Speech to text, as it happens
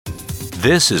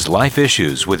This is Life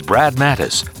Issues with Brad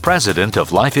Mattis, president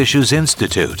of Life Issues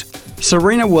Institute.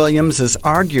 Serena Williams is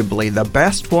arguably the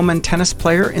best woman tennis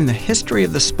player in the history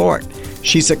of the sport.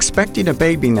 She's expecting a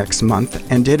baby next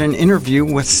month and did an interview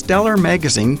with Stellar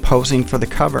magazine posing for the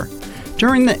cover.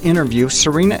 During the interview,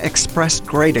 Serena expressed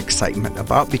great excitement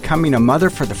about becoming a mother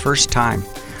for the first time.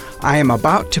 "I am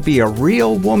about to be a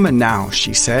real woman now,"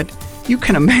 she said. You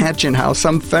can imagine how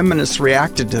some feminists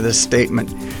reacted to this statement.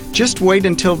 Just wait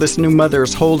until this new mother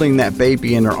is holding that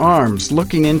baby in her arms,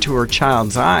 looking into her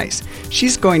child's eyes.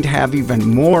 She's going to have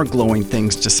even more glowing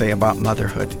things to say about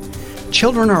motherhood.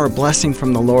 Children are a blessing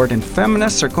from the Lord, and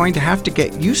feminists are going to have to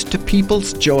get used to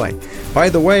people's joy. By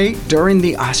the way, during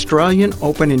the Australian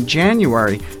Open in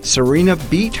January, Serena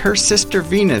beat her sister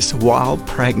Venus while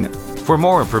pregnant. For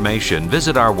more information,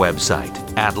 visit our website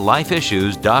at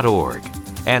lifeissues.org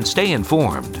and stay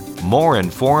informed, more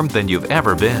informed than you've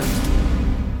ever been.